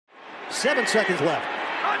7 seconds left.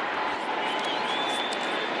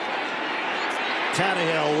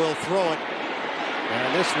 Tannehill will throw it,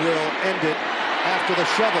 and this will end it after the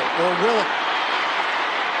shovel, or will it?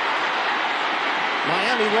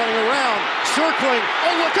 Miami running around, circling.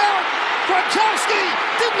 Oh, look out! Gronkowski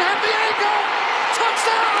didn't have the angle.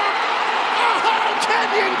 Touchdown! Oh,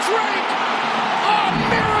 Kenyon Drake! A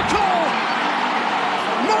miracle!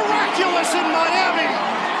 Miraculous in Miami!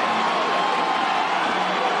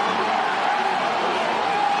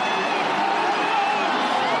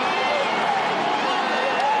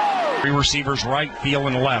 Three receivers right,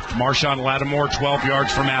 Thielen left. Marshawn Lattimore 12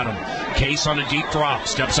 yards from Adam. Case on a deep drop,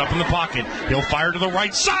 steps up in the pocket. He'll fire to the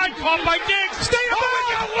right side, caught by Diggs. Stay up!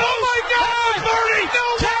 Oh my God! 30! No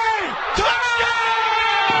way! Touchdown!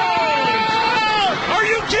 Are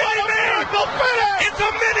you kidding me? It's a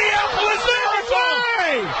Minneapolis miracle!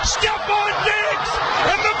 Stephon Diggs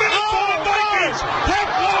and the Minnesota Vikings have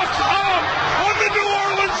walked up on the New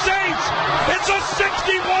Orleans Saints. It's a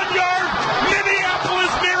 61-yard Minneapolis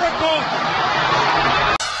miracle.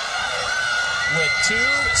 With 2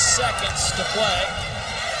 seconds to play,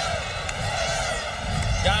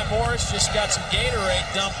 Guy Morris just got some Gatorade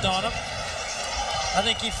dumped on him. I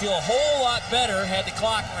think he'd feel a whole lot better had the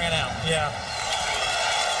clock ran out. Yeah.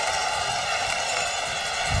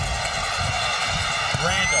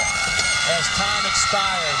 Randall, as time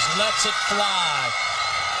expires, lets it fly.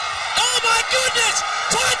 Oh my goodness!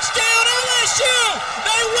 Touchdown LSU!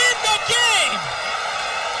 They win the game!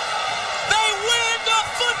 They win the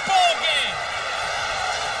football game!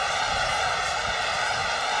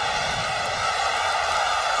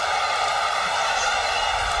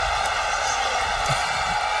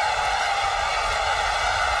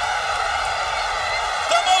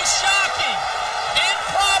 The most shocking,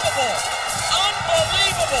 improbable,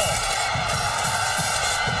 unbelievable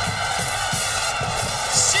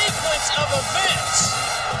sequence of events.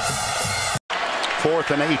 4th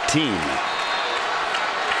and 18.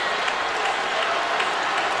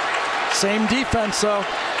 Same defense, though.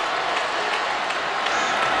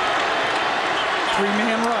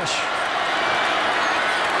 3-man rush.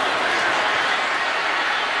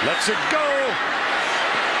 Lets it go.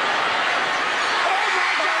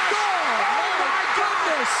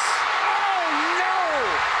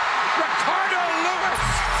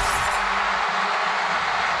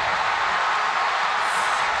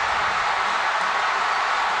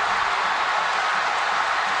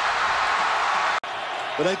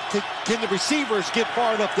 But I think, can the receivers get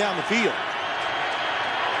far enough down the field?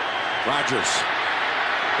 Rodgers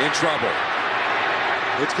in trouble.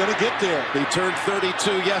 It's going to get there. He turned 32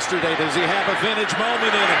 yesterday. Does he have a vintage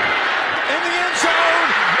moment in him? In the end zone.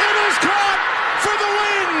 It is caught for the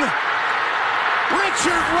win.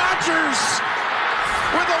 Richard Rodgers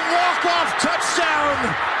with a walk-off touchdown.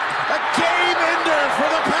 A game ender for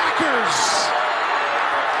the Packers.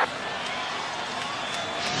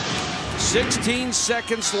 16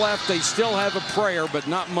 seconds left. They still have a prayer, but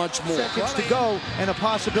not much more. Seconds to go and a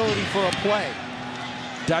possibility for a play.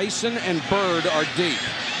 Dyson and Bird are deep.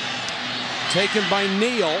 Taken by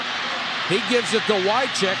Neal. He gives it to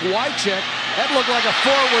Wycheck. Wycheck, that looked like a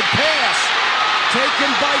forward pass.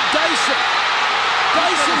 Taken by Dyson.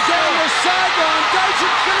 Dyson down the sideline.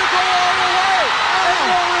 Dyson's going to go all the way. And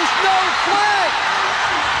there is no flag.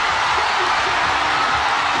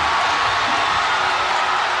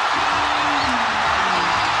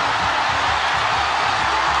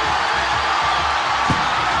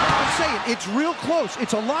 It's real close.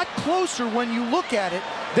 It's a lot closer when you look at it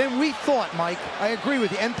than we thought, Mike. I agree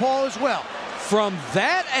with you, and Paul as well. From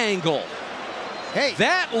that angle, hey,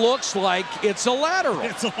 that looks like it's a lateral.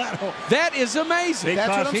 It's a lateral. That is amazing.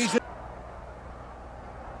 That's what I'm...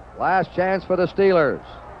 Last chance for the Steelers.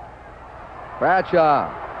 Bradshaw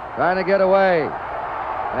trying to get away.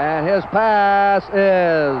 And his pass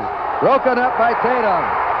is broken up by Tatum.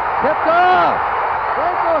 Tipped off.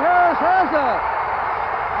 Franco Harris has it.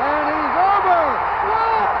 And he's over.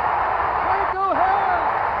 What? Franco Harris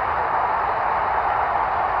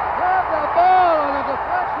grabbed the ball on a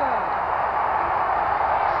deflection.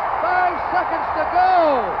 5 seconds to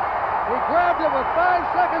go. He grabbed it with 5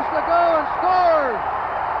 seconds to go and scored.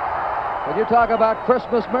 When you talk about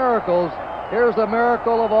Christmas miracles, here's the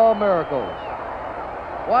miracle of all miracles.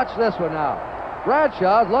 Watch this one now.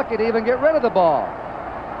 Bradshaw's lucky to even get rid of the ball.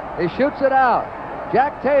 He shoots it out.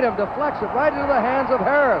 Jack Tatum deflects it right into the hands of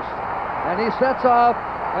Harris. And he sets off,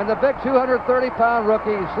 and the big 230-pound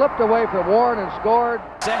rookie slipped away from Warren and scored.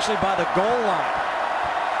 Essentially by the goal line.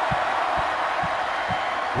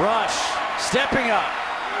 Rush, stepping up,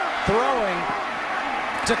 throwing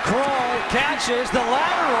to Kroll, catches the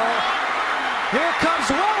lateral. Here comes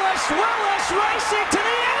Willis, Willis racing to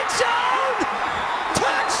the end zone.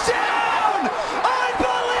 Touchdown!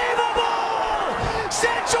 Unbelievable!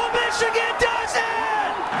 Central Michigan does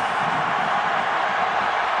it!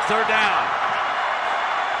 Third down.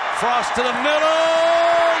 Frost to the middle.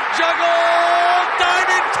 Juggle.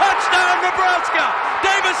 Diving touchdown, Nebraska.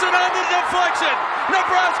 Davison on the deflection.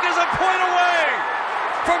 Nebraska's a point away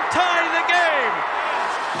from tying the game.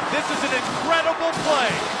 This is an incredible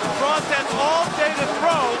play. Frost has all day to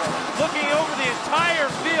throw, looking over the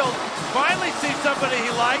entire field. Finally sees somebody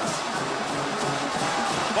he likes.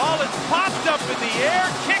 Ball is popped up in the air,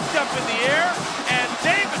 kicked up in the air, and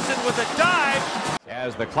Davison with a dive.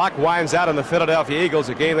 As the clock winds out on the Philadelphia Eagles,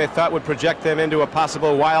 a game they thought would project them into a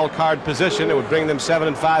possible wild card position. It would bring them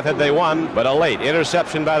 7-5 had they won, but a late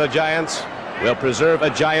interception by the Giants will preserve a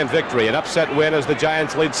Giant victory. An upset win as the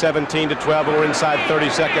Giants lead 17-12, and we're inside 30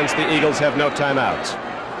 seconds. The Eagles have no timeouts.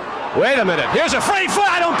 Wait a minute. Here's a free foot.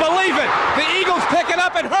 I don't believe it. The Eagles pick it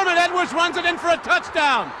up, and Herman Edwards runs it in for a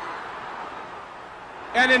touchdown.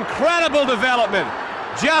 An incredible development.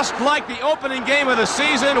 Just like the opening game of the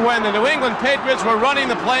season when the New England Patriots were running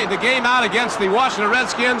the game out against the Washington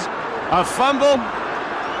Redskins. A fumble.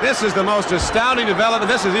 This is the most astounding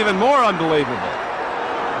development. This is even more unbelievable.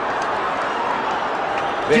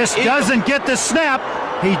 Just doesn't get the snap.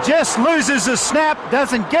 He just loses the snap,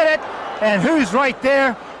 doesn't get it. And who's right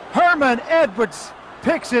there? Herman Edwards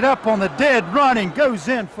picks it up on the dead run and goes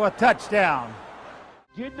in for a touchdown.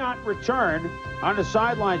 Did not return on the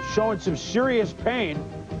sidelines, showing some serious pain,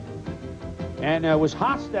 and was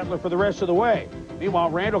Hostetler for the rest of the way. Meanwhile,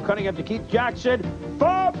 Randall cutting up to Keith Jackson.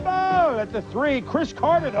 Fumble at the 3. Chris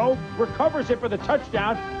Carter, though, recovers it for the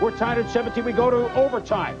touchdown. We're tied at 17. We go to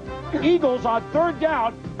overtime. Eagles on third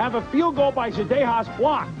down have a field goal by Zadejas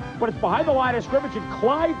blocked, but it's behind the line of scrimmage, and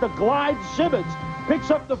Clyde the Glide Simmons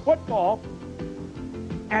picks up the football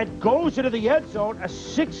and goes into the end zone. A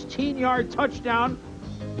 16-yard touchdown.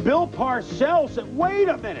 Bill Parcells said, wait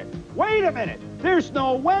a minute, there's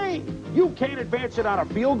no way. You can't advance it on a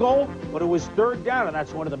field goal, but it was third down, and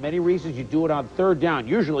that's one of the many reasons you do it on third down.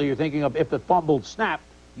 Usually you're thinking of if the fumbled snap,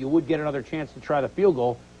 you would get another chance to try the field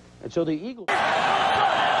goal, and so the Eagles... Favre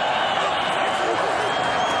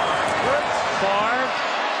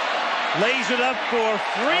lays it up for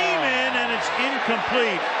Freeman, and it's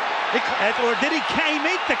incomplete. Or did he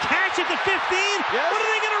make the catch at the 15? Yes. What are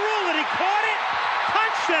they going to rule? That he caught it?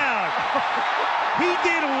 Touchdown! He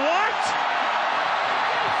did what?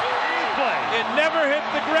 It never hit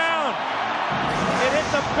the ground. It hit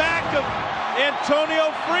the back of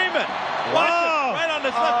Antonio Freeman. Watch it, right on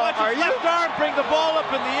his left. Watch his left arm bring the ball up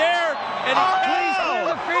in the air, and he cleans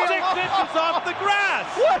the field 6 inches off the grass.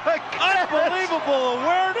 What a unbelievable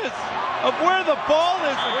awareness of where the ball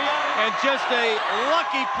is, and just a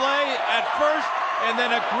lucky play at first. And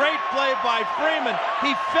then a great play by Freeman.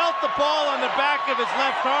 He felt the ball on the back of his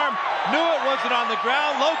left arm, knew it wasn't on the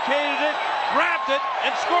ground, located it, grabbed it,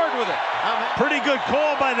 and scored with it. Pretty good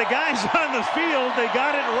call by the guys on the field. They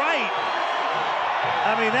got it right.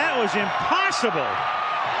 I mean, that was impossible.